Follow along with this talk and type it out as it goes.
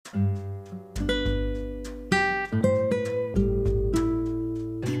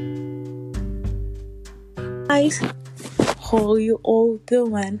guys, how you all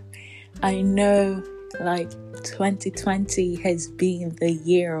doing? I know 2020 has been the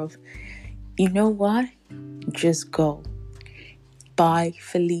year of, you know what? Just go. Bye,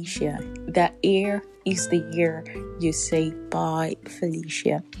 Felicia. That year is the year you say bye,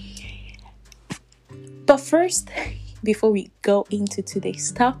 Felicia. But first, before we go into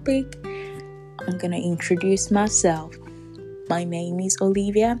today's topic, I'm gonna introduce myself. My name is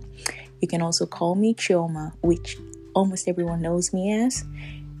Olivia. You can also call me Chioma, which almost everyone knows me as,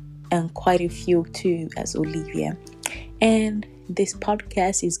 and quite a few too as Olivia. And this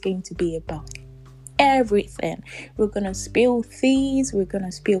podcast is going to be about everything. We're gonna spill teas, we're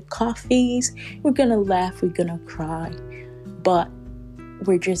gonna spill coffees, we're gonna laugh, we're gonna cry. But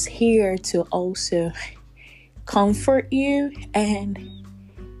we're just here to also comfort you and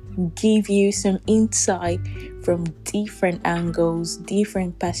give you some insight from different angles,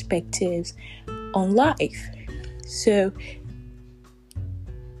 different perspectives on life. So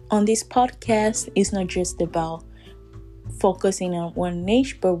on this podcast, it's not just about focusing on one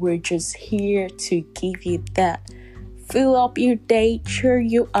niche, but we're just here to give you that, fill up your day, cheer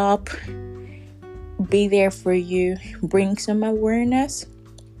you up, be there for you, bring some awareness,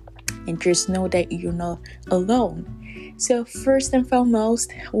 and just know that you're not alone. So first and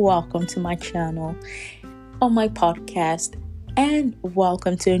foremost, welcome to my channel, on my podcast, and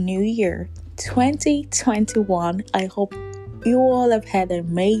welcome to a new year, 2021. I hope you all have had an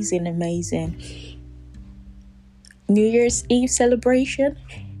amazing New Year's Eve celebration.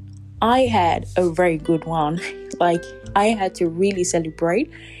 I had a very good one. I had to really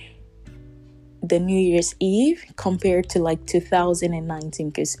celebrate the New Year's Eve compared to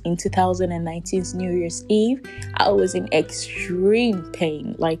 2019, because in 2019's New Year's Eve I was in extreme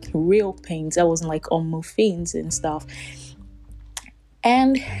pain, real pains. I was on morphines and stuff.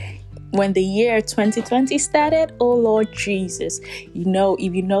 And when the year 2020 started, oh Lord Jesus, if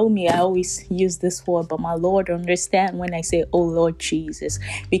you know me, I always use this word, but my Lord understand when I say oh Lord Jesus,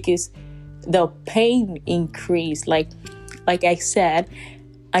 because the pain increased. Like I said,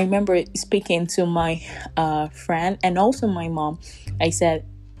 I remember speaking to my friend and also my mom. I said,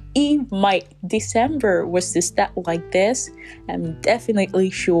 if my December was to start like this, I'm definitely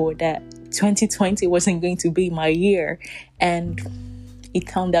sure that 2020 wasn't going to be my year. And it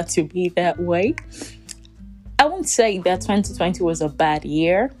turned out to be that way. I won't say that 2020 was a bad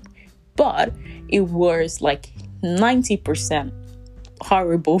year, but it was 90%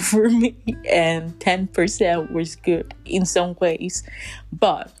 horrible for me and 10% was good in some ways.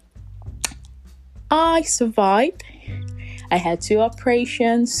 But I survived. I had 2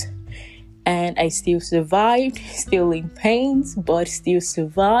 operations and I still survived, still in pains, but still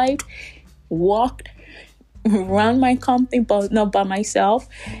survived. Walked around my company, but not by myself,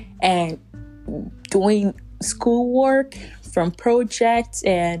 and doing schoolwork from projects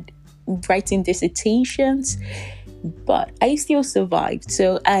and writing dissertations. But I still survived.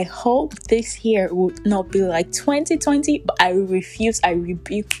 So I hope this year would not be like 2020, but I rebuke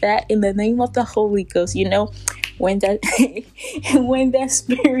that in the name of the Holy Ghost. When that when that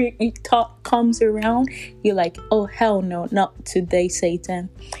spirit thought comes around, you're like, oh hell no, not today, Satan.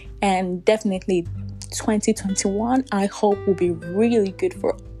 And definitely 2021 I hope will be really good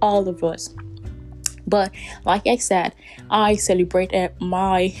for all of us. But like I said, I celebrated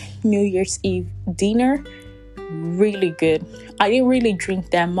my New Year's Eve dinner really good. I didn't really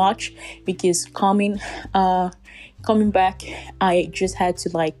drink that much because coming back, I just had to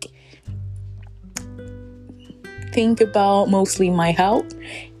think about mostly my health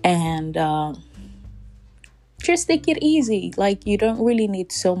and just take it easy. You don't really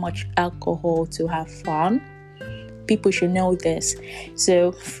need so much alcohol to have fun. People should know this.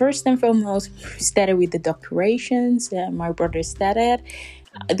 So first and foremost, started with the decorations. My brother started.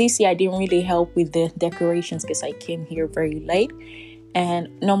 This year I didn't really help with the decorations because I came here very late. And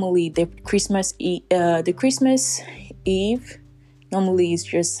normally the Christmas Eve normally is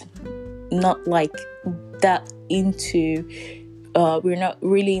just not that into. We're not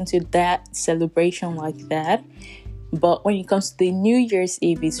really into that celebration like that. But when it comes to the New Year's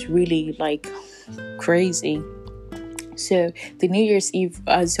Eve, it's really crazy. So the New Year's Eve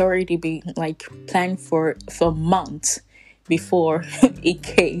has already been planned for months before it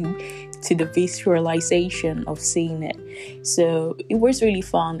came to the visualization of seeing it. So it was really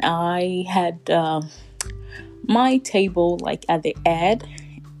fun. I had my table at the edge,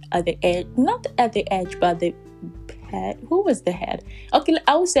 not at the edge, but the head. Who was the head? Okay,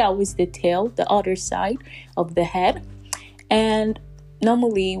 I would say I was the tail, the other side of the head. And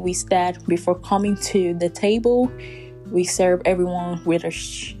normally we start before coming to the table. We serve everyone with a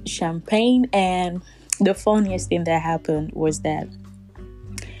champagne, and the funniest thing that happened was that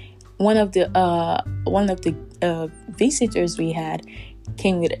one of the visitors we had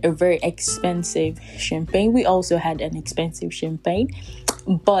came with a very expensive champagne. We also had an expensive champagne,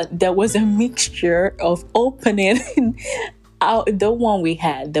 but there was a mixture of opening the one we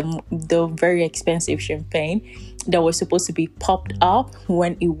had, the very expensive champagne that was supposed to be popped up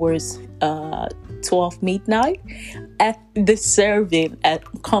when it was 12 midnight, at the serving at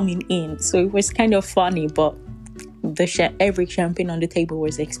coming in. So it was kind of funny, but every champagne on the table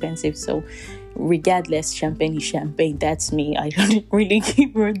was expensive. So regardless, champagne is champagne. That's me. I don't really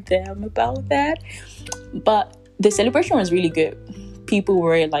give a damn about that. But the celebration was really good. People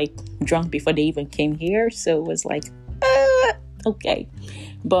were like drunk before they even came here, so it was like okay.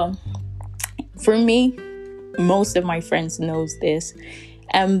 But for me, most of my friends knows this.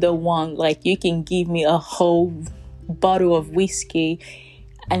 I'm the one, like, you can give me a whole bottle of whiskey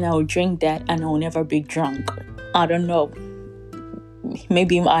and I'll drink that and I'll never be drunk. I don't know.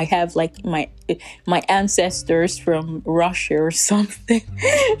 Maybe I have like my ancestors from Russia or something,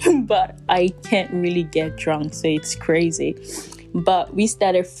 but I can't really get drunk, so it's crazy. But we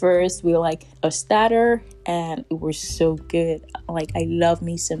started first with like a starter, and it was so good. Like, I love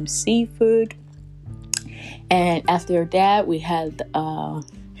me some seafood. And after that, we had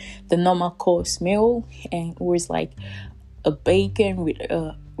the normal course meal, and it was like a bacon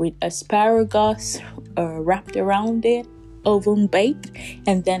with asparagus wrapped around it, oven baked,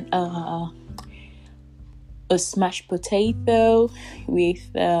 and then a smashed potato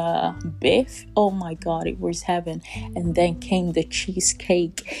with beef. Oh my god, it was heaven. And then came the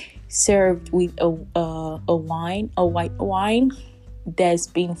cheesecake served with a white wine that's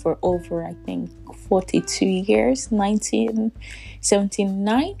been for over, I think, 42 years,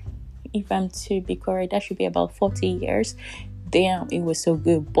 1979, if I'm to be correct. That should be about 40 years. Damn, it was so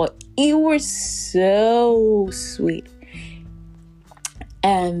good, but it was so sweet.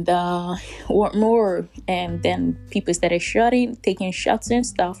 And what more? And then people started taking shots and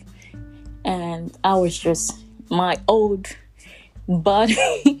stuff, and I was just, my old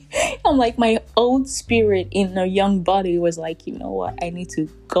body I'm like, my old spirit in a young body was like, you know what, I need to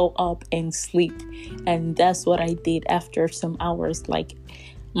go up and sleep. And that's what I did after some hours. Like,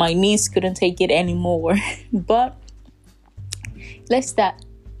 my knees couldn't take it anymore. But let's start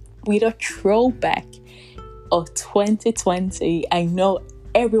with a throwback of 2020. I know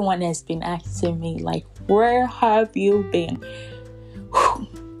everyone has been asking me, like, where have you been?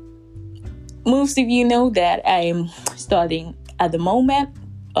 Most of you know that I'm studying at the moment,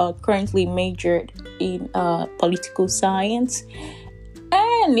 currently majored in political science,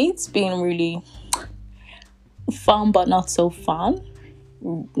 and it's been really fun but not so fun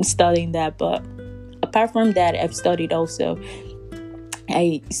studying that. But apart from that, I studied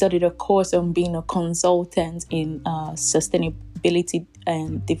a course on being a consultant in sustainability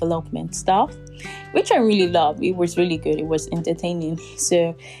and development stuff, which I really love. It was really good. It was entertaining.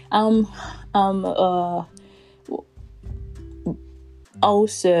 So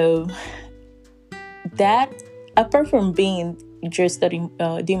also that, apart from being just studying,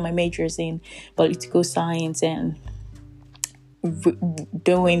 doing my majors in political science and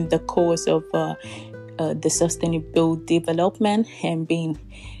doing the course of the sustainable development, and being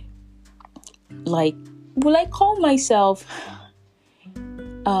like, will I call myself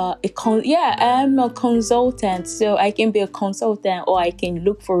I'm a consultant. So I can be a consultant, or I can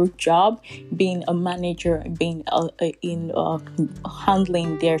look for a job being a manager, being in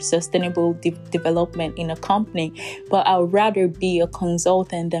handling their sustainable development in a company. But I would rather be a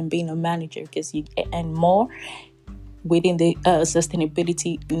consultant than being a manager, because you earn more within the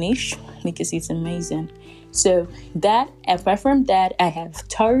sustainability niche, because it's amazing. So that, apart from that, I have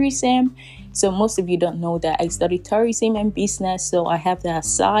tourism. So most of you don't know that I studied tourism and business, so I have that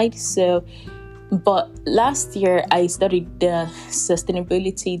side. So, but last year I studied the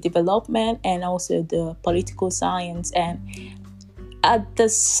sustainability development and also the political science, and at the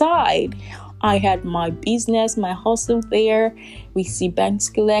side I had my business, my hustle there with CBank's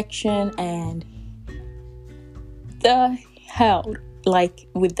collection. And the hell, like,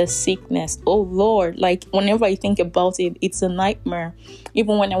 with the sickness, oh Lord, like, whenever I think about it, it's a nightmare.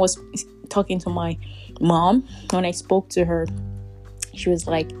 Even when I was talking to my mom, when I spoke to her, she was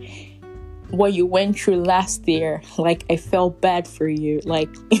like, what you went through last year, like, I felt bad for you. Like,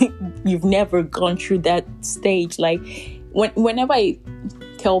 you've never gone through that stage. Like, whenever I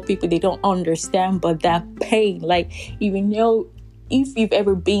tell people, they don't understand, but that pain, like, even though if you've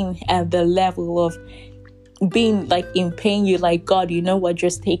ever been at the level of being like in pain, you're like, God, you know what,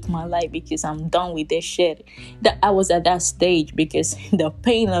 just take my life, because I'm done with this shit. That I was at that stage, because the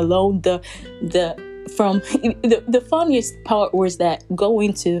pain alone, the from the funniest part was that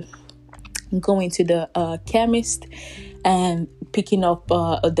going to the chemist and picking up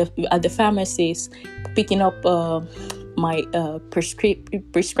at the pharmacist, picking up my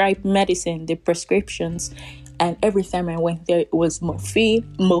prescribed medicine, the prescriptions. And every time I went there, it was morphine.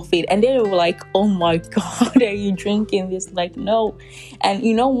 And they were like, oh my God, are you drinking this? Like, no. And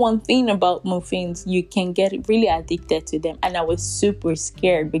one thing about morphines, you can get really addicted to them. And I was super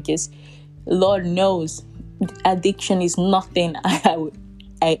scared because Lord knows addiction is nothing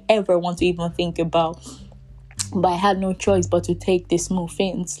I ever want to even think about. But I had no choice but to take these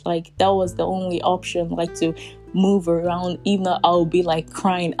morphines. Like, that was the only option, like, to move around. Even though I'll be like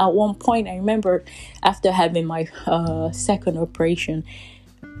crying. At one point, I remember after having my second operation,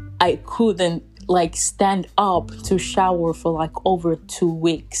 I couldn't like stand up to shower for like over 2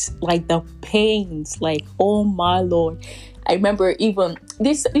 weeks. Like, the pains, like, oh my Lord. I remember even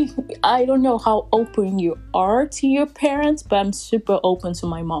this, I don't know how open you are to your parents, but I'm super open to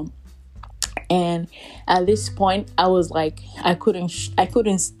my mom. And at this point, I was like, I couldn't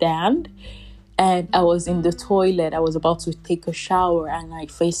stand. And I was in the toilet. I was about to take a shower, and I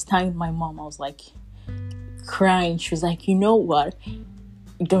FaceTimed my mom. I was like crying. She was like, you know what?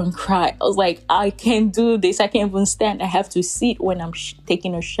 Don't cry. I was like, I can't do this. I can't even stand. I have to sit when I'm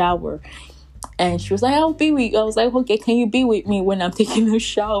taking a shower. And she was like, I'll be with you. I was like, okay, can you be with me when I'm taking a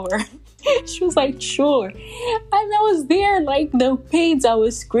shower? She was like, sure. And I was there, like, the pains. I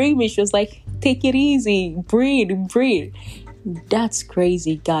was screaming. She was like, take it easy. Breathe. That's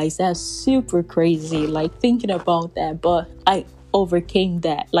crazy, guys. That's super crazy. Like, thinking about that. But I overcame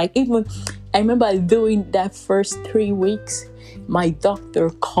that. Like, even I remember doing that first 3 weeks, my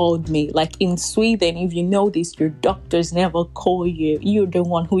doctor called me. Like, in Sweden, if you know this, your doctors never call you. You're the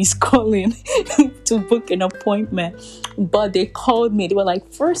one who is calling to book an appointment. But they called me. They were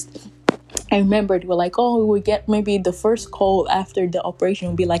like, first, I remember they were like, oh, we will get maybe the first call after the operation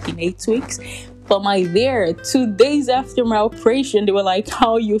will be like in 8 weeks. But 2 days after my operation, they were like,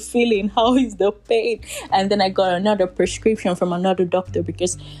 how are you feeling? How is the pain? And then I got another prescription from another doctor,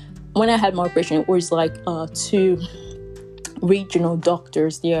 because when I had my operation, it was like 2 regional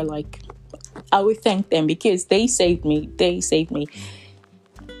doctors. They're like, I would thank them because they saved me.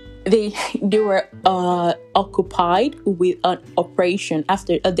 They were occupied with an operation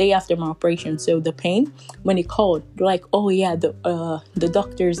after a day after my operation. So the pain, when they called, they're like, oh yeah, the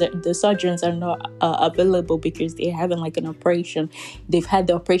doctors, the surgeons are not available because they're having like an operation. They've had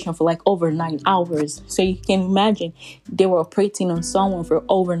the operation for like over 9 hours. So you can imagine they were operating on someone for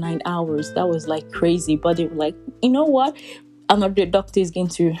over 9 hours. That was like crazy. But they were like, you know what? Another doctor is going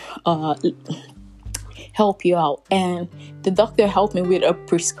to help you out. And the doctor helped me with a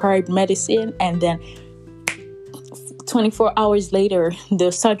prescribed medicine. And then 24 hours later,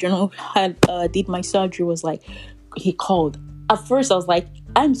 the surgeon who had did my surgery was like, he called. At first, I was like,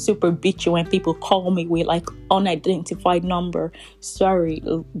 I'm super bitchy when people call me with like unidentified number. Sorry,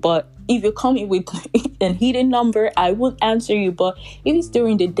 but if you call me with a hidden number, I won't answer you. But if it's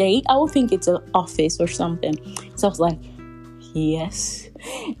during the day, I would think it's an office or something. So I was like, yes.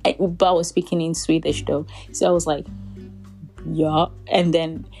 But I was speaking in Swedish though. So I was like, yeah. And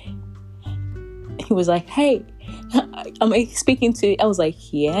then he was like, hey, am I speaking to you? I was like,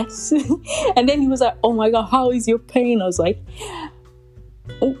 yes. And then he was like, oh my God, how is your pain? I was like,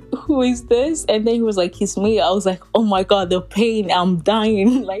 who is this? And then he was like, it's me. I was like, oh my God, the pain, I'm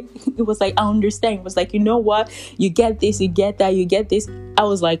dying. Like, it was like, I understand. It was like, you know what? You get this, you get that, you get this. I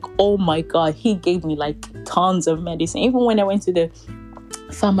was like, oh my God. He gave me like tons of medicine. Even when I went to the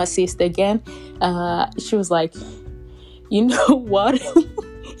pharmacist again, she was like, you know what?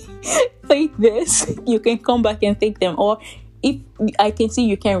 Take this. You can come back and take them. Or if I can see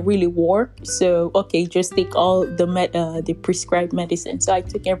you can't really work, so okay, just take all the prescribed medicine. So I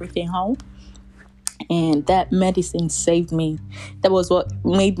took everything home, and that medicine saved me. That was what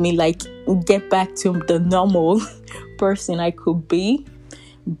made me like get back to the normal person I could be.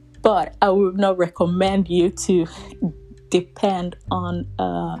 But I would not recommend you to depend on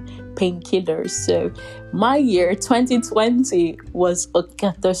painkillers. So my year 2020 was a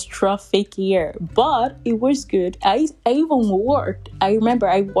catastrophic year, but it was good. I even worked. I remember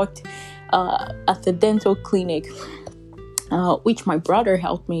I worked at the dental clinic, which my brother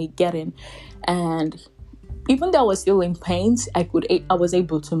helped me get in. And even though I was still in pains, I was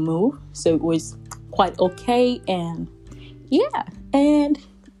able to move, so it was quite okay. And yeah, and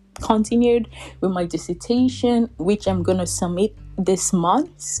continued with my dissertation, which I'm gonna submit this month.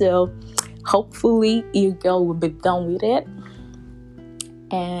 So hopefully your girl will be done with it,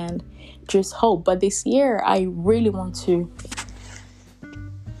 and just hope. But this year I really want to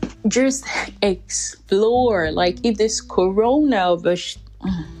just explore. Like if this corona, but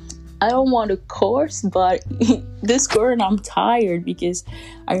I don't want to curse, but this corona, I'm tired because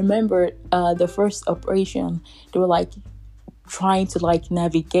I remember the first operation, they were like trying to like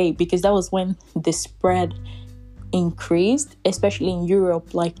navigate, because that was when the spread increased, especially in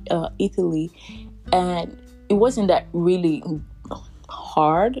Europe, like Italy, and it wasn't that really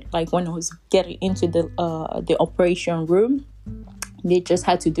hard. Like when I was getting into the operation room, they just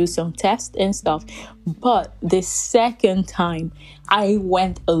had to do some tests and stuff. But the second time I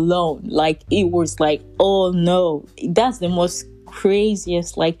went alone, like it was like, oh no, that's the most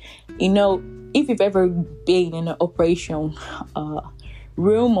craziest. Like, if you've ever been in an operation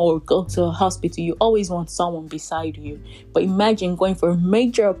room or go to a hospital, you always want someone beside you. But imagine going for a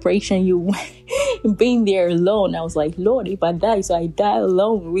major operation, you being there alone. I was like, Lord, if I die, so I die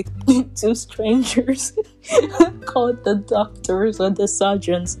alone with two strangers. Called the doctors or the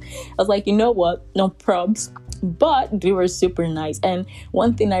surgeons. I was like, you know what, no probs. But they were super nice. And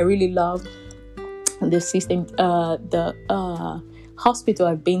one thing I really love, the system, the hospital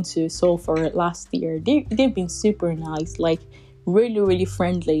I've been to so far last year, they've been super nice. Like really, really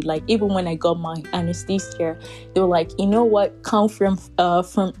friendly. Like even when I got my anesthesia, they were like, you know what, count from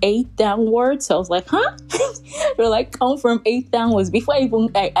 8 downwards. So I was like, huh? They were like, count from 8 downwards. Before I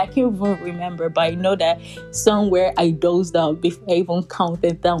can't even remember, but I know that somewhere I dozed out before I even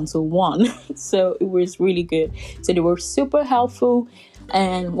counted down to 1. So it was really good. So they were super helpful.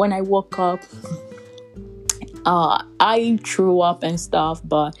 And when I woke up, I threw up and stuff,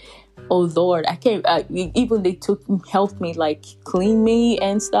 but oh Lord, I can't. Even they helped me like clean me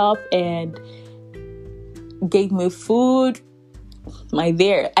and stuff, and gave me food.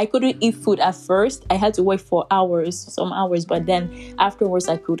 I couldn't eat food at first. I had to wait for some hours, but then afterwards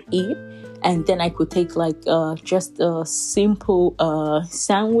I could eat, and then I could take like just a simple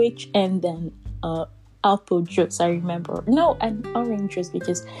sandwich, and then apple juice. I remember, no, an orange juice,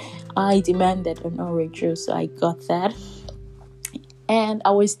 because I demanded an orange juice. So I got that. And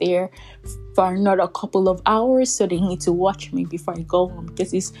I was there for another couple of hours, so they need to watch me before I go home,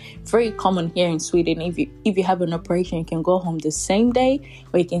 because it's very common here in Sweden. If you have an operation, you can go home the same day,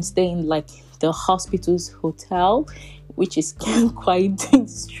 or you can stay in like the hospital's hotel, which is quite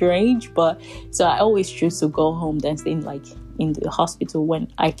strange. But so I always choose to go home than staying like in the hospital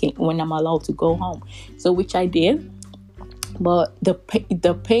when I'm allowed to go home. So which I did. But the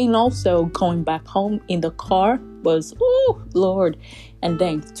pain also going back home in the car was, oh Lord. And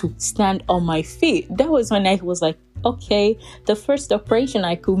then to stand on my feet, that was when I was like, okay, the first operation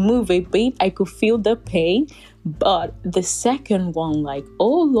I could move a bit, I could feel the pain. But the second one, like,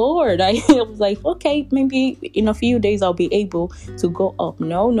 oh Lord, I was like, okay, maybe in a few days I'll be able to go up.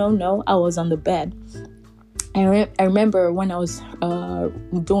 No, I was on the bed. I remember when I was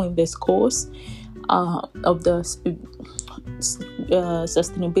doing this course of the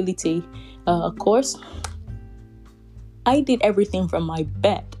sustainability course, I did everything from my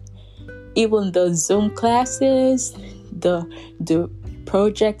bed, even the Zoom classes, the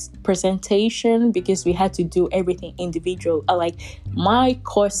project presentation, because we had to do everything individual. Like my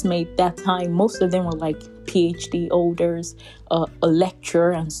course mate that time, most of them were like PhD holders, a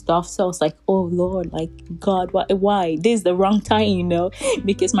lecturer and stuff. So I was like, oh Lord, like God, why? This is the wrong time,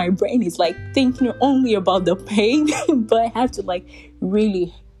 because my brain is like thinking only about the pain. But I have to like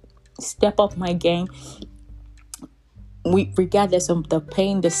really step up my game, regardless of the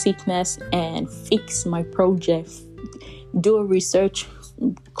pain, the sickness, and fix my project, do a research,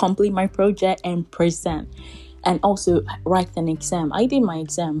 complete my project, and present, and also write an exam. I did my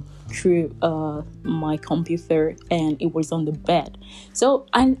exam through my computer, and it was on the bed. So,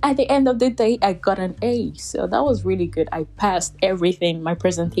 and at the end of the day, I got an A. So that was really good. I passed everything, my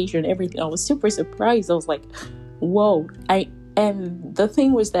presentation, everything. I was super surprised. I was like, whoa. And the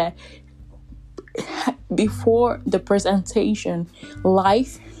thing was that before the presentation,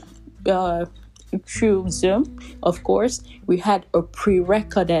 live through Zoom, of course, we had a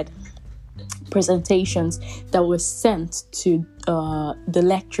pre-recorded presentations that was sent to the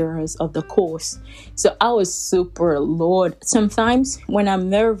lecturers of the course. So I was super Lord. Sometimes when I'm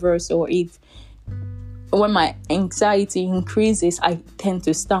nervous, or when my anxiety increases, I tend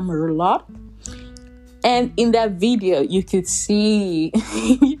to stammer a lot. And in that video, you could see,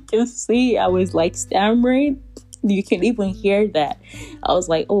 I was like stammering. You can even hear that. I was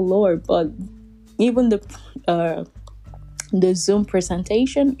like, oh Lord. But even the Zoom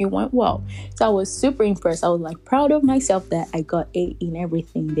presentation, it went well. So I was super impressed. I was like proud of myself that I got A in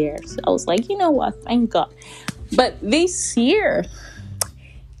everything there. So I was like, you know what? Thank God. But this year,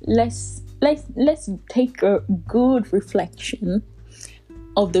 let's take a good reflection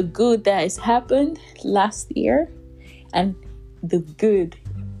of the good that has happened last year and the good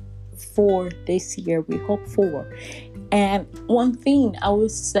for this year we hope for. And one thing I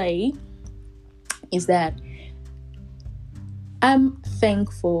would say is that I'm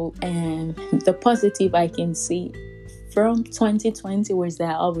thankful, and the positive I can see from 2020 was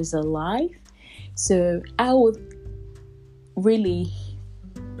that I was alive. So I would really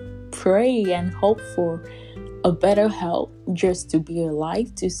pray and hope for a better health just to be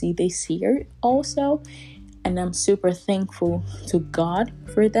alive to see this year also. And I'm super thankful to God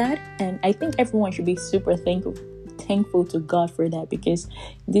for that. And I think everyone should be super thankful to God for that, because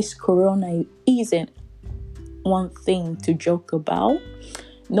this corona isn't one thing to joke about.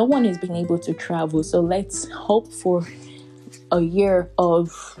 No one has been able to travel, so let's hope for a year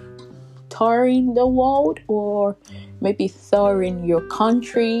of touring the world, or maybe touring your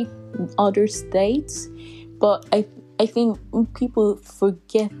country, other states. But I think people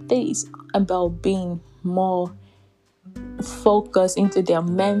forget this about being more focused into their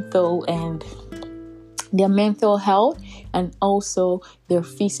mental health, and also their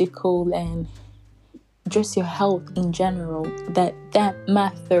physical and just your health in general. That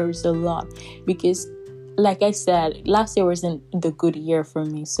matters a lot, because like I said, last year wasn't the good year for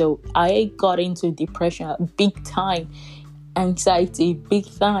me. So I got into depression big time, anxiety big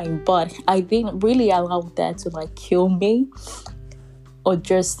time, but I didn't really allow that to like kill me or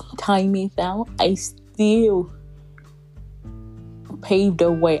just tie me down. I still paved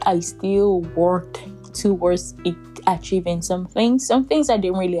the way. I still worked towards achieving some things. Some things I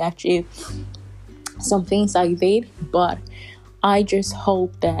didn't really achieve, some things I did, but I just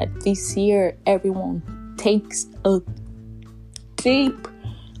hope that this year everyone takes a deep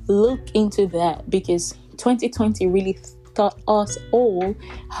look into that, because 2020 really taught us all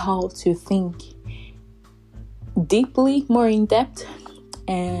how to think deeply, more in depth,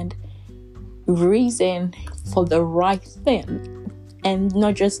 and reason for the right thing, and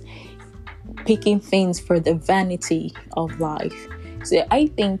not just picking things for the vanity of life. So I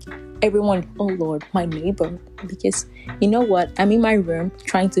think everyone, oh Lord, my neighbor, because you know what, I'm in my room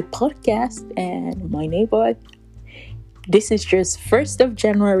trying to podcast, and my neighbor, this is just 1st of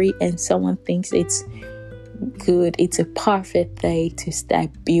January and someone thinks it's good, it's a perfect day to start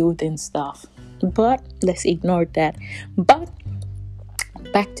building stuff. But let's ignore that. But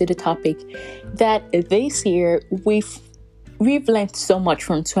back to the topic, that this year we've learned so much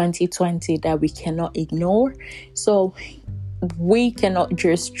from 2020 that we cannot ignore. So we cannot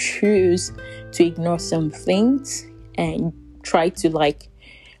just choose to ignore some things and try to, like,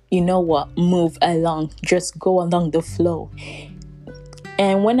 you know what, move along, just go along the flow.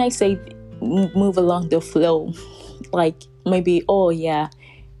 And when I say move along the flow, like maybe, oh yeah,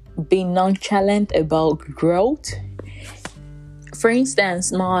 be nonchalant about growth. For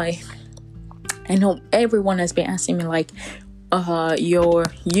instance, I know everyone has been asking me like, your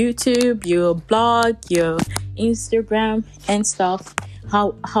YouTube, your blog, your Instagram and stuff,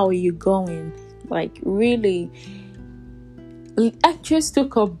 how are you going? Like, really, I just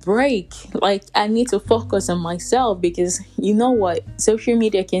took a break. Like, I need to focus on myself, because you know what, social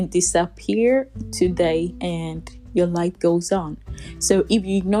media can disappear today and your life goes on. So if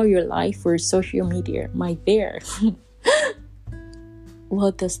you ignore your life for social media, my dear,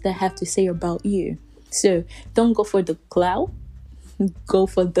 what does that have to say about you? So don't go for the cloud, go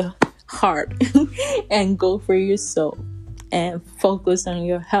for the heart and go for your soul and focus on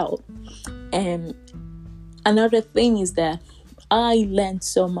your health. And another thing is that I learned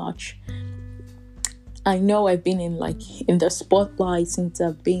so much. I know I've been in the spotlight since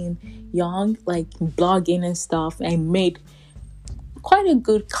I've been young, like blogging and stuff. I made quite a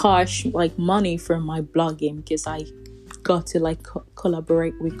good cash, like money from my blogging, because I got to like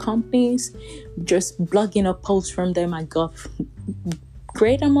collaborate with companies. Just blogging a post from them, I got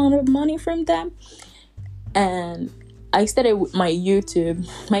great amount of money from them. And I started with my YouTube.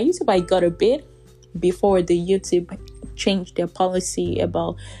 I got a bit before the YouTube changed their policy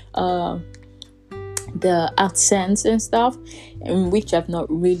about the AdSense and stuff, and which I've not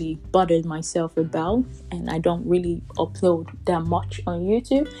really bothered myself about, and I don't really upload that much on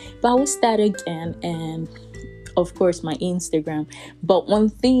YouTube. But I will start again, and of course my Instagram. But one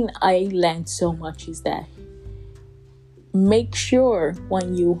thing I learned so much is that make sure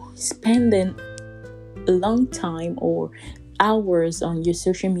when you spend a long time or hours on your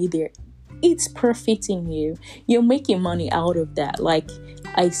social media, it's profiting you. You're making money out of that. Like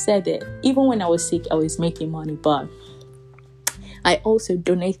I said it, even when I was sick, I was making money, but I also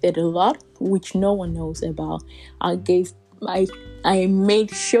donated a lot, which no one knows about. I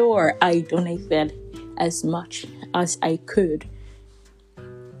made sure I donated as much as I could.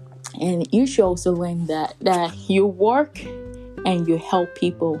 And you should also learn that you work and you help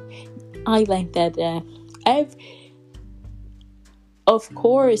people. I learned that I've of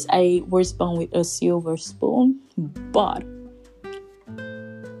course I was born with a silver spoon, but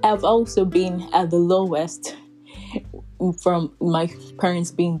I've also been at the lowest from my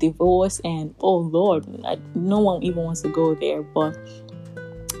parents being divorced, and oh Lord, no one even wants to go there. But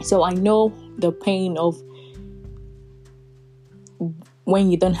so I know the pain of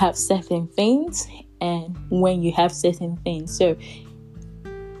when you don't have certain things and when you have certain things. So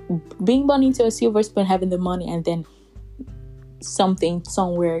being born into a silver spoon, having the money, and then something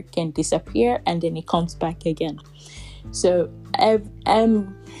somewhere can disappear and then it comes back again. So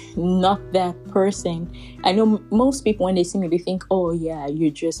I'm not that person. I know most people, when they see me, they think, oh yeah,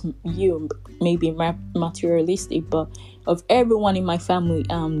 you maybe materialistic, but of everyone in my family,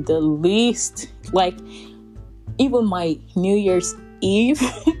 I'm the least. Like, even my New Year's Eve,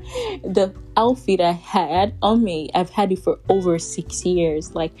 the outfit I had on me, I've had it for over 6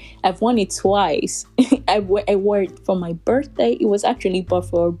 years. Like, I've worn it twice. I wore it for my birthday. It was actually bought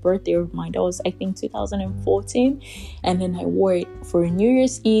for a birthday of mine. That was, I think, 2014. And then I wore it for New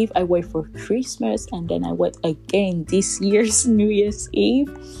Year's Eve. I wore it for Christmas. And then I wore it again this year's New Year's Eve.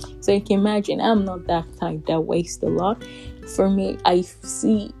 So you can imagine, I'm not that type that wastes a lot. For me, I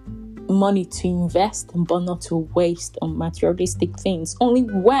see money to invest but not to waste on materialistic things. Only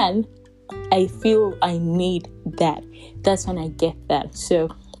when I feel I need that, that's when I get that. So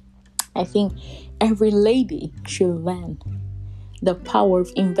I think every lady should learn the power of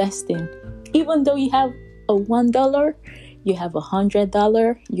investing. Even though you have a $1, you have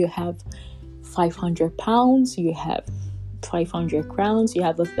 $100, you have 500 pounds, you have 500 crowns, you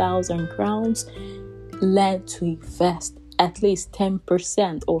have 1,000 crowns. Learn to invest at least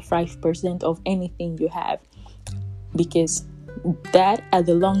 10% or 5% of anything you have, because that at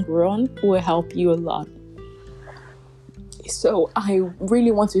the long run will help you a lot. So I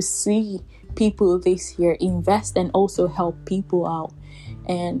really want to see people this year invest and also help people out.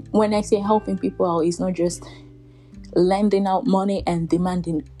 And when I say helping people out, it's not just lending out money and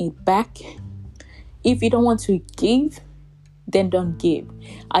demanding it back. If you don't want to give, then don't give.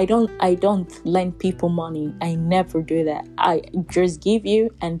 I don't lend people money. I never do that. I just give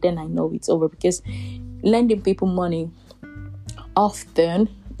you and then I know it's over, because lending people money often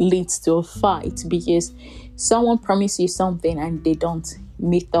leads to a fight, because someone promised you something and they don't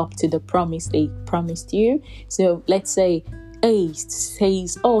meet up to the promise they promised you. So let's say A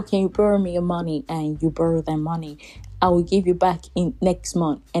says, oh, can you borrow me your money? And you borrow their money. I will give you back in next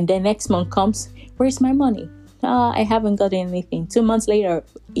month. And then next month comes, where's my money? I haven't got anything. 2 months later,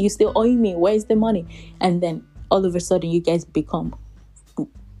 you still owe me. Where's the money? And then all of a sudden, you guys become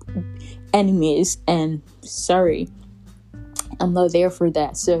enemies. And sorry, I'm not there for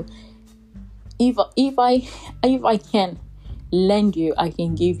that. So if I can lend you, I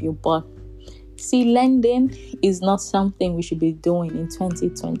can give you. But see, lending is not something we should be doing in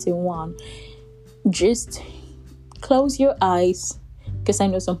 2021. Just close your eyes, because I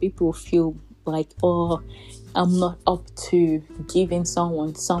know some people feel like, oh, I'm not up to giving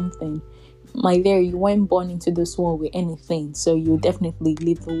someone something. My dear, you weren't born into this world with anything, so you definitely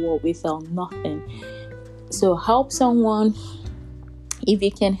leave the world without nothing. So help someone. If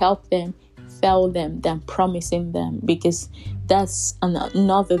you can help them, tell them than promising them, because that's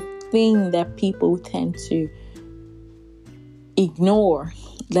another thing that people tend to ignore.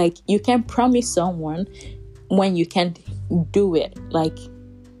 Like, you can't promise someone when you can't do it. Like,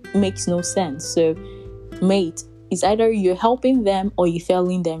 makes no sense. So mate, it's either you're helping them or you're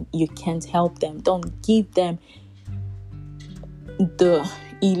failing them. You can't help them. Don't give them the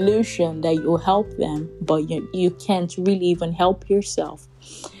illusion that you'll help them, but you can't really even help yourself.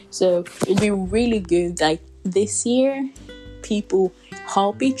 So it'd be really good, like, this year, people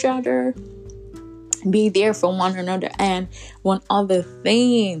help each other, be there for one another. And one other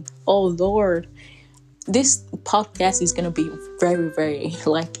thing, oh Lord, this podcast is going to be very, very,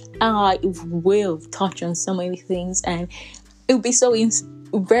 like, it will touch on so many things, and it'll be so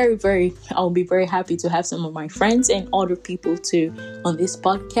very, very, I'll be very happy to have some of my friends and other people too on this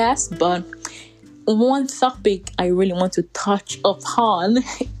podcast. But one topic I really want to touch upon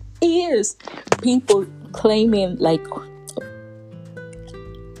is people claiming, like,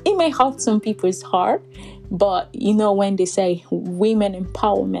 it may hurt some people's heart, but you know, when they say women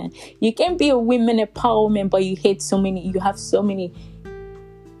empowerment, you can be a women empowerment, but you have so many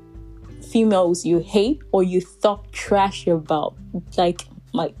females you hate or you talk trash about.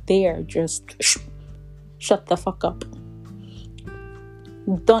 Like they're just shut the fuck up.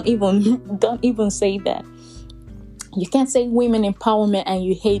 Don't even say that. You can't say women empowerment and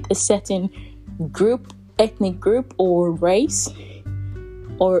you hate a certain group, ethnic group, or race,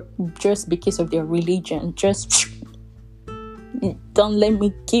 or just because of their religion. Just don't let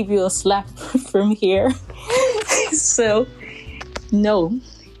me give you a slap from here. So no,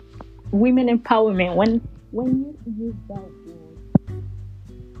 women empowerment, when you use that word,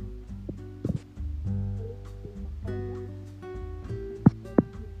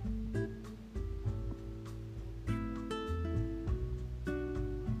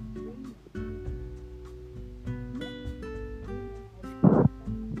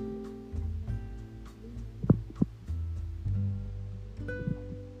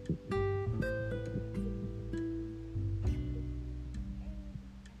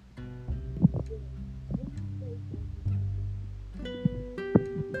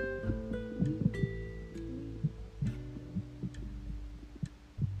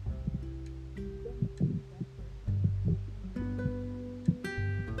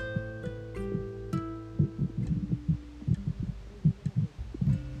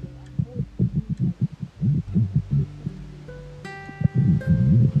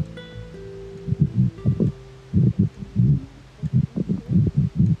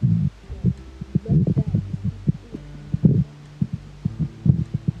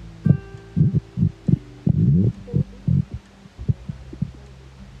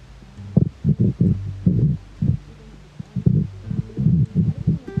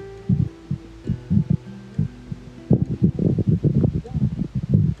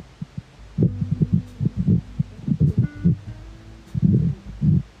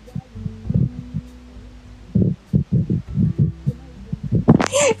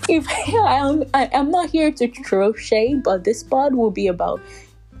 if I'm not here to throw shade, but this pod will be about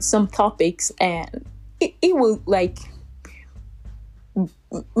some topics, and it will like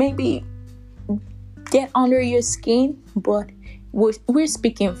maybe get under your skin, but we're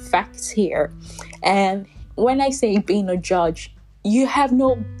speaking facts here. And when I say being a judge, you have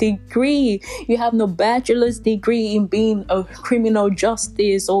no degree, you have no bachelor's degree in being a criminal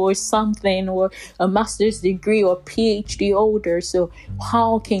justice or something, or a master's degree or PhD holder. So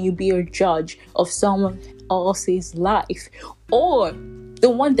how can you be a judge of someone else's life? Or the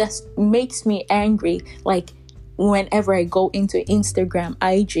one that makes me angry, like whenever I go into Instagram,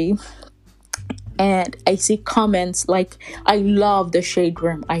 IG, and I see comments like, I love the shade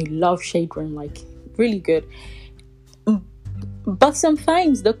room, I love shade room, like really good. But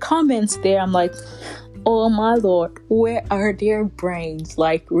sometimes the comments there, I'm like, oh my lord, where are their brains?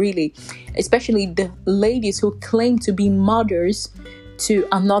 Like really, especially the ladies who claim to be mothers to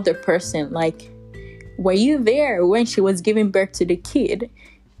another person. Like, were you there when she was giving birth to the kid?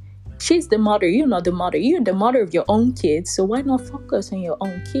 She's the mother, you're not the mother. You're the mother of your own kid. So why not focus on your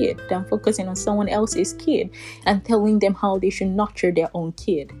own kid than focusing on someone else's kid and telling them how they should nurture their own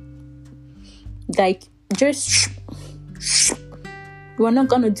kid? Like, just we're not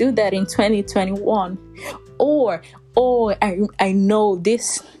gonna do that in 2021. Or I know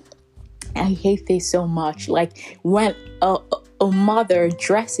this, I hate this so much. Like when a mother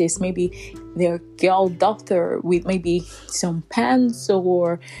dresses maybe their girl daughter with maybe some pants,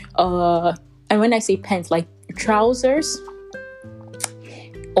 or and when I say pants, like trousers,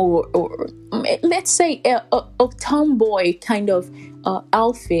 or let's say a tomboy kind of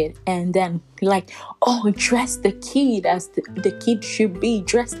outfit, and then like, oh, dress the kid as the kid should be,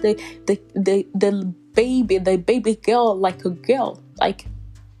 dress the baby girl like a girl. Like,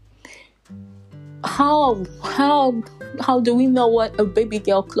 how do we know what a baby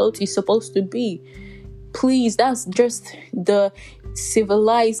girl clothes is supposed to be? Please, that's just the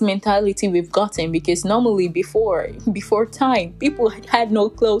civilized mentality we've gotten, because normally before time, people had no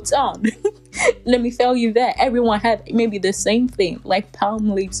clothes on. Let me tell you that everyone had maybe the same thing, like palm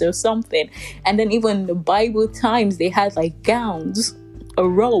leaves or something. And then even in the Bible times, they had like gowns, a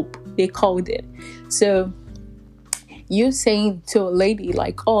robe they called it. So you saying to a lady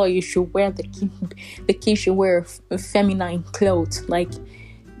like, oh, you should wear the kid should wear feminine clothes, like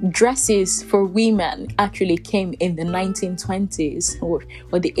dresses for women actually came in the 1920s or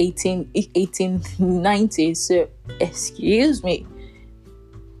the 1890s. So excuse me,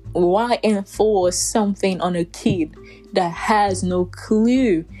 why enforce something on a kid that has no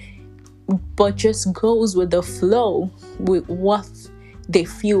clue but just goes with the flow with what they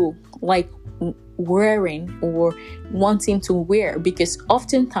feel like wearing or wanting to wear? Because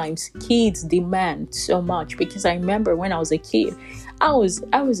oftentimes kids demand so much. Because I remember when I was a kid, I was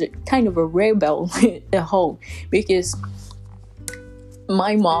a kind of a rebel at home, because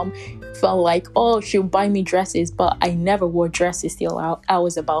my mom felt like, oh, she'll buy me dresses, but I never wore dresses till I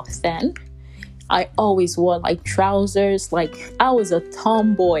was about 10. I always wore like trousers. Like I was a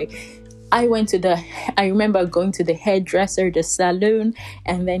tomboy. I remember going to the hairdresser, the salon,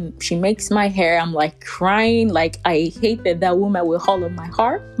 and then she makes my hair. I'm like crying, like I hated that woman with all of my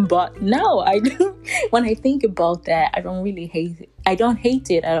heart. But now I do. When I think about that, I don't really hate it. I don't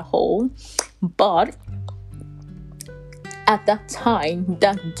hate it at all. But at that time,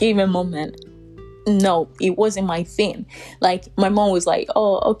 that given moment, no, it wasn't my thing. Like my mom was like,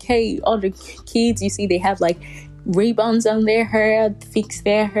 oh, okay, all the kids, you see, they have like ribbons on their hair, fix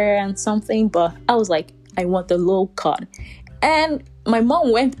their hair and something. But I was like, I want the low cut. And my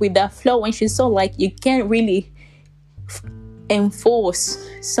mom went with that flow when she saw like you can't really enforce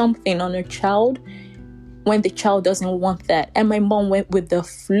something on a child when the child doesn't want that. And my mom went with the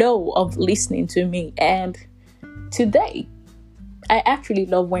flow of listening to me. And today, I actually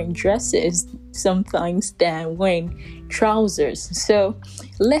love wearing dresses sometimes than wearing trousers. So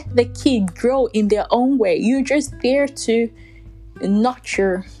let the kid grow in their own way. You're just there to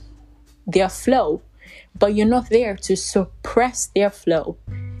nurture their flow, but you're not there to suppress their flow.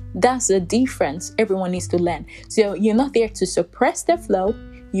 That's the difference everyone needs to learn. So you're not there to suppress their flow,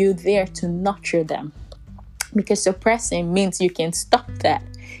 you're there to nurture them. Because suppressing means you can stop that.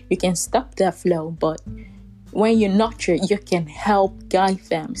 You can stop that flow, but when you nurture, you can help guide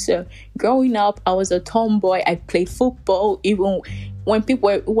them. So growing up, I was a tomboy. I played football. Even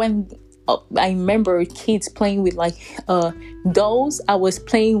when I remember kids playing with like dolls, I was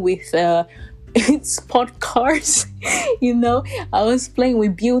playing with sport cars. I was playing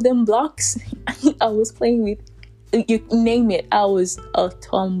with building blocks. I was playing with, you name it. I was a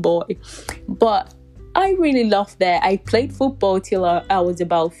tomboy, but I really loved that. I played football till I was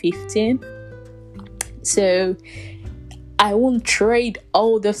about 15. So I won't trade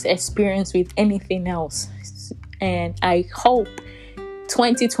all this experience with anything else. And I hope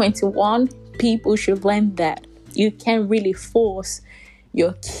 2021 people should learn that you can't really force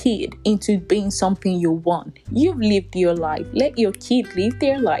your kid into being something you want. You've lived your life. Let your kid live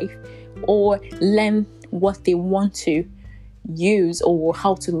their life or learn what they want to use or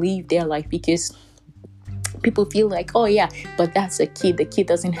how to live their life, because people feel like, oh yeah, but that's a kid. The kid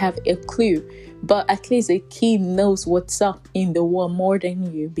doesn't have a clue. But at least a kid knows what's up in the world more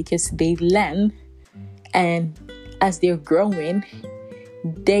than you, because they learn, and as they're growing,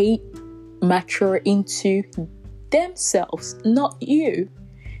 they mature into themselves, not you.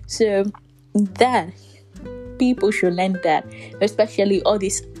 So that people should learn that, especially all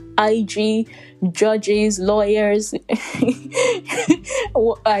these IG judges, lawyers,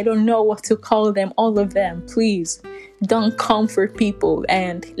 I don't know what to call them, all of them. Please don't comfort people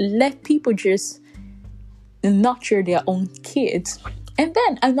and let people just nurture their own kids. And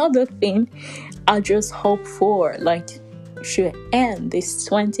then another thing I just hope for, like, should end this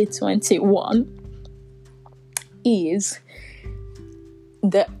 2021 is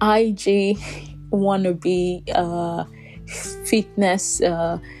the IG wannabe fitness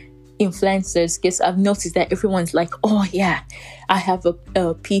influencers, because I've noticed that everyone's like, oh yeah, I have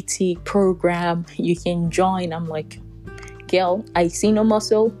a PT program, you can join. I'm like, girl, I see no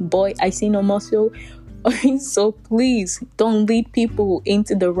muscle. Boy, I see no muscle. So please don't lead people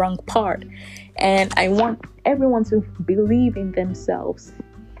into the wrong part. And I want everyone to believe in themselves.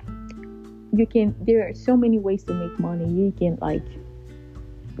 There are so many ways to make money. You can like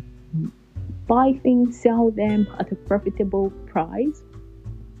buy things, sell them at a profitable price,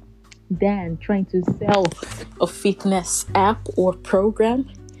 than trying to sell a fitness app or program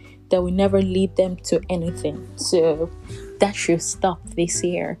that will never lead them to anything. So that should stop this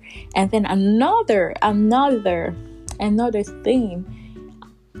year. And then another thing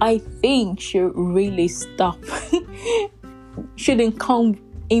I think should really stop, shouldn't come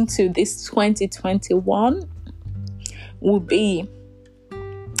into this 2021 would be,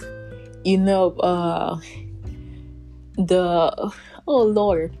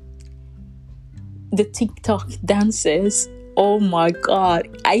 the TikTok dances. Oh my God.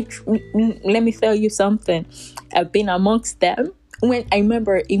 Let me tell you something. I've been amongst them. When I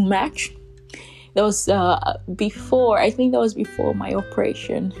remember in March, that was before my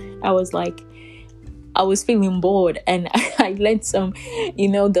operation. I was feeling bored, and I learned some,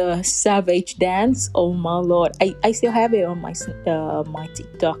 the savage dance. Oh my Lord. I still have it on my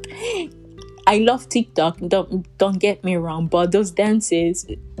TikTok. I love TikTok, don't get me wrong, but those dances,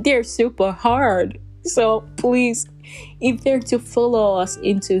 they're super hard. So please, if they're to follow us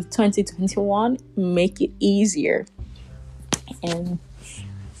into 2021, make it easier. And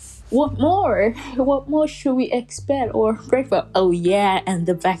what more should we expect or pray for? Oh yeah, and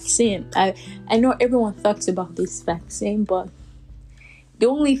the vaccine. I know everyone talks about this vaccine, but the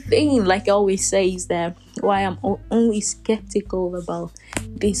only thing, like I always say, is that why I'm only skeptical about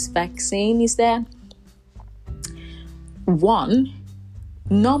this vaccine is that, one,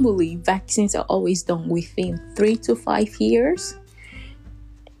 normally vaccines are always done within 3 to 5 years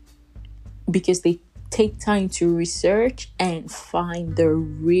because they take time to research and find the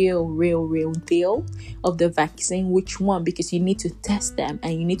real deal of the vaccine, which one, because you need to test them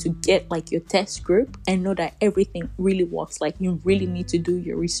and you need to get like your test group and know that everything really works. Like, you really need to do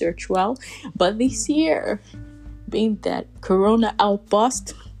your research well. But this year, being that corona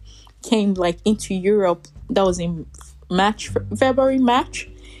outburst came like into Europe, that was in February, March,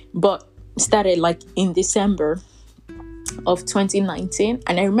 but started like in December of 2019.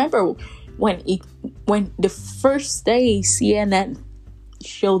 And I remember when the first day CNN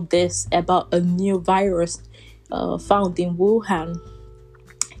showed this about a new virus found in Wuhan,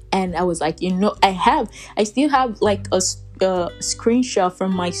 and I was like, I still have like a screenshot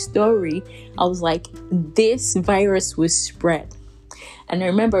from my story. I was like, this virus was spread. And I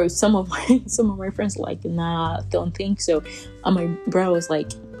remember some of my friends were like, nah, don't think so. And my brother was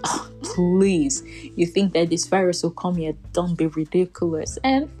like, oh, please, you think that this virus will come here? Don't be ridiculous.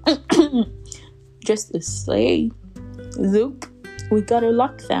 And just to say, look, we got a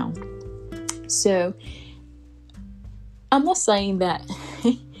lockdown. So I'm not saying that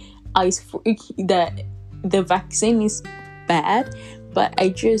that the vaccine is bad, but I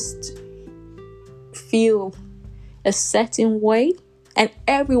just feel a certain way, and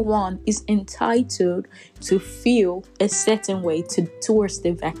everyone is entitled to feel a certain way towards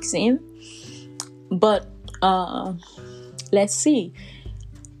the vaccine. But let's see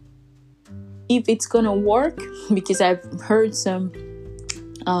if it's gonna work, because I've heard some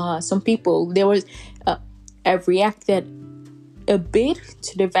people, there was have reacted a bit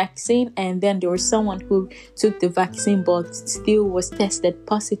to the vaccine, and then there was someone who took the vaccine but still was tested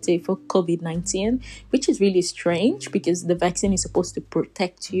positive for COVID-19, which is really strange because the vaccine is supposed to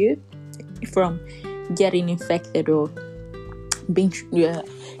protect you from getting infected or being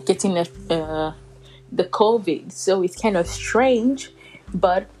getting the COVID. So it's kind of strange,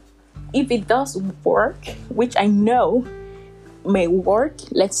 but if it does work, which I know may work,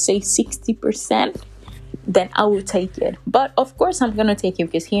 let's say 60%, then I will take it. But of course I'm gonna take it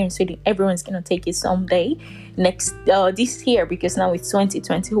because here in Sweden everyone's gonna take it someday this year, because now it's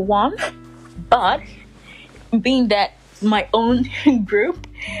 2021. But being that my own group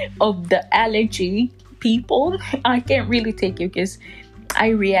of the allergy people, I can't really take it because I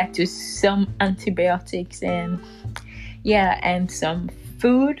react to some antibiotics and some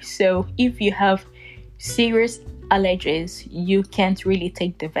food. So if you have serious allergies, you can't really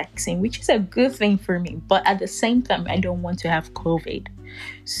take the vaccine, which is a good thing for me. But at the same time, I don't want to have COVID.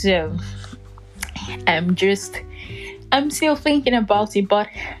 So I'm still thinking about it, but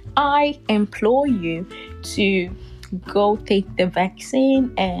I implore you to go take the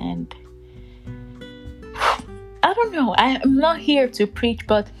vaccine. And I don't know, I'm not here to preach,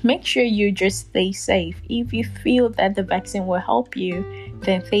 but make sure you just stay safe. If you feel that the vaccine will help you,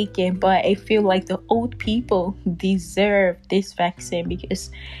 then take it. But I feel like the old people deserve this vaccine,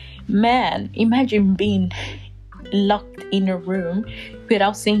 because, man, imagine being locked in a room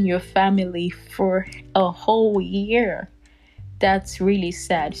without seeing your family for a whole year. That's really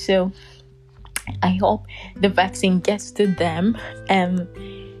sad. So I hope the vaccine gets to them and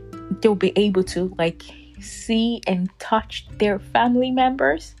they'll be able to like see and touch their family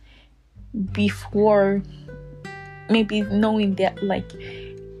members before maybe knowing that like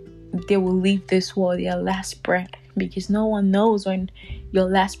they will leave this world their last breath, because no one knows when your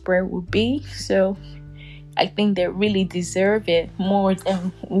last breath will be. So I think they really deserve it more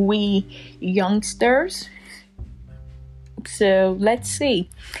than we youngsters. So let's see.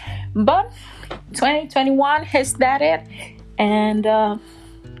 But 2021 has started, and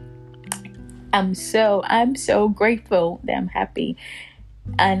I'm so grateful that I'm happy,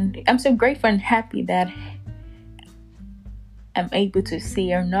 and I'm so grateful and happy that I'm able to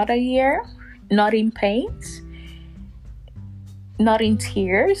see another year, not in pains, not in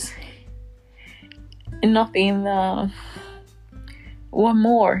tears, not in one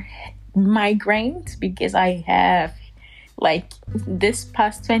more migraines, because I have, like, this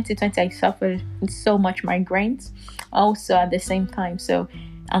past 2020 I suffered so much migraines also at the same time. So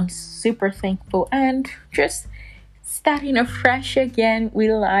I'm super thankful and just starting afresh again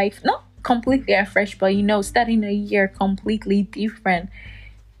with life. Not completely afresh, but starting a year completely different,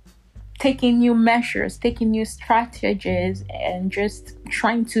 taking new measures, taking new strategies, and just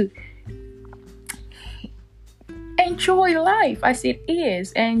trying to enjoy life as it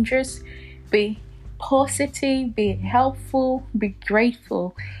is and just be positive, be helpful, be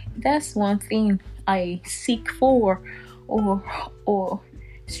grateful. That's one thing I seek for, or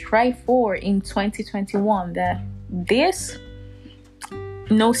strive for in 2021. That this,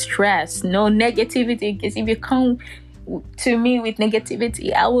 no stress, no negativity. Because if you come to me with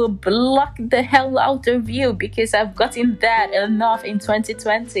negativity, I will block the hell out of you, because I've gotten that enough in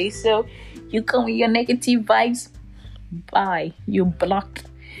 2020. So you come with your negative vibes, bye, you blocked.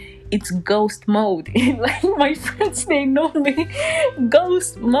 It's ghost mode. Like my friends, they know me.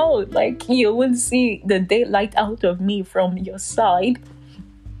 Ghost mode. Like you won't see the daylight out of me from your side.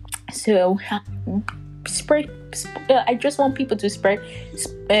 So I just want people to spread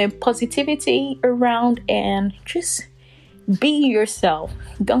positivity around, and just be yourself.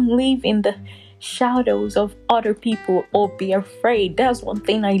 Don't live in the shadows of other people or be afraid. That's one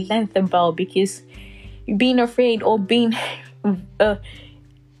thing I learned about, because being afraid or being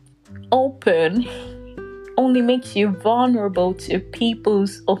open only makes you vulnerable to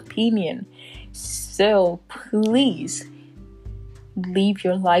people's opinion. So please live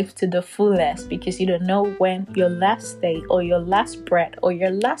your life to the fullest, because you don't know when your last day or your last breath or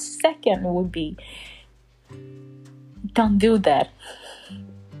your last second will be. Don't do that.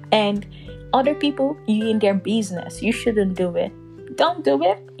 And other people, you in their business, you shouldn't do it. Don't do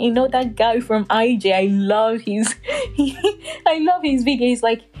it. You know that guy from IG, I love his video. He's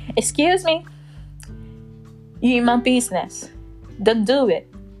like, excuse me, you in my business. Don't do it.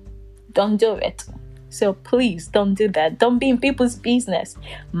 Don't do it. So please don't do that. Don't be in people's business.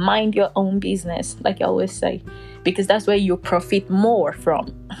 Mind your own business, like I always say, because that's where you profit more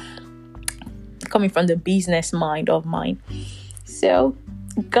from, coming from the business mind of mine. So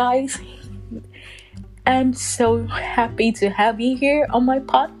guys, I'm so happy to have you here on my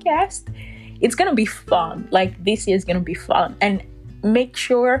podcast. It's gonna be fun. Like this year is gonna be fun. And make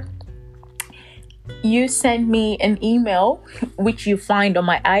sure you send me an email, which you find on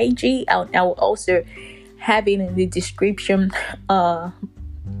my IG. I'll also have it in the description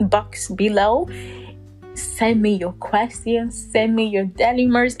box below. Send me your questions, send me your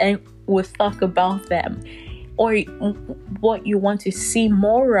dilemmas, and we'll talk about them, or what you want to see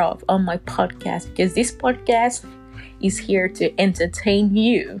more of on my podcast, because this podcast is here to entertain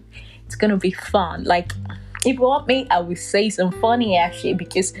you. It's gonna be fun. Like, if you want me, I will say some funny ass shit,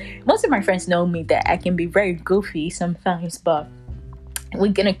 because most of my friends know me that I can be very goofy sometimes, but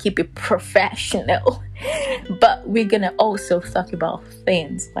we're gonna keep it professional. But we're gonna also talk about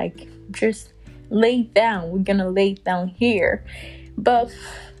things like just lay down. We're gonna lay down here. But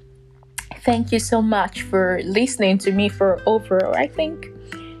thank you so much for listening to me for over, I think,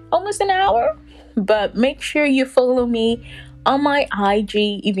 almost an hour. But make sure you follow me on my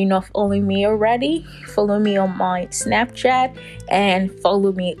IG. If you're not following me already, follow me on my Snapchat, and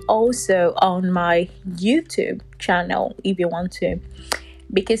follow me also on my YouTube channel if you want to,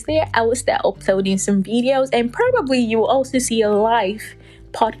 because there I will start uploading some videos, and probably you will also see a live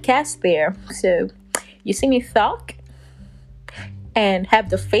podcast there. So you see me talk and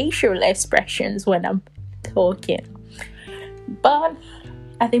have the facial expressions when I'm talking. But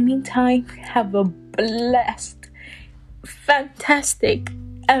at the meantime, have a blessed, fantastic,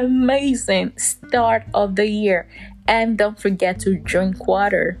 amazing start of the year. And don't forget to drink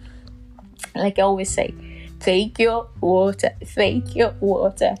water. Like I always say, take your water. Take your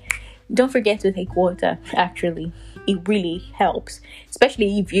water. Don't forget to take water, actually. It really helps.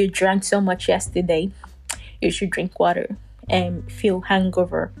 Especially if you drank so much yesterday. You should drink water and feel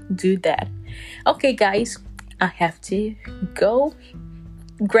hangover. Do that. Okay, guys. I have to go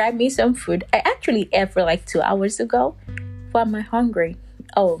grab me some food. I actually ate for like 2 hours ago. Why am I hungry?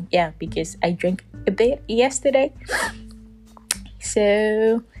 Oh, yeah, because I drank a bit yesterday.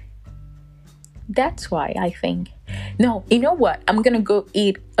 So that's why, I think. No, you know what? I'm gonna go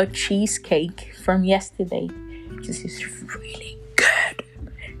eat a cheesecake from yesterday. This is really good.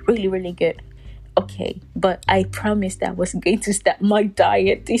 Really, really good. Okay, but I promised that I was going to start my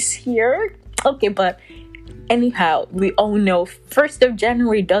diet this year. Okay, but anyhow, we all know 1st of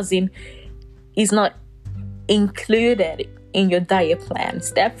January is not included in your diet plan.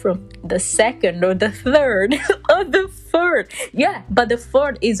 Start from the 2nd or the 3rd or the 3rd. Yeah, but the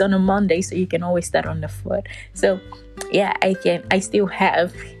 4th is on a Monday, so you can always start on the 4th. So yeah, I still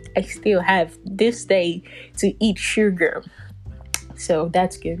have this day to eat sugar. So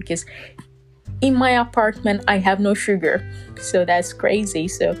that's good, because in my apartment I have no sugar. So that's crazy.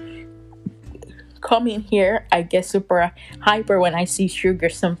 So coming here, I get super hyper when I see sugar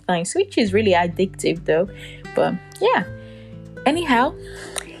sometimes, which is really addictive though. But yeah, anyhow,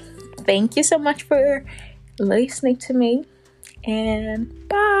 thank you so much for listening to me, and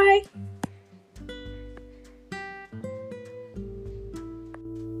bye.